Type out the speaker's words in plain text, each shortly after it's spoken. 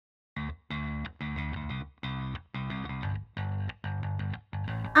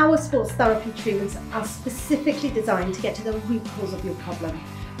our sports therapy treatments are specifically designed to get to the root cause of your problem.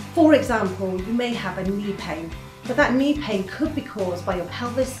 For example, you may have a knee pain, but that knee pain could be caused by your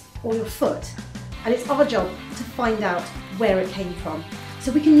pelvis or your foot, and it's our job to find out where it came from.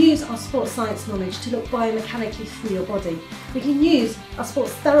 So we can use our sports science knowledge to look biomechanically through your body. We can use our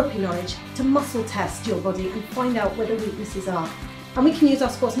sports therapy knowledge to muscle test your body and find out where the weaknesses are. And we can use our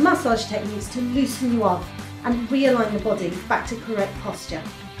sports massage techniques to loosen you up and realign the body back to correct posture.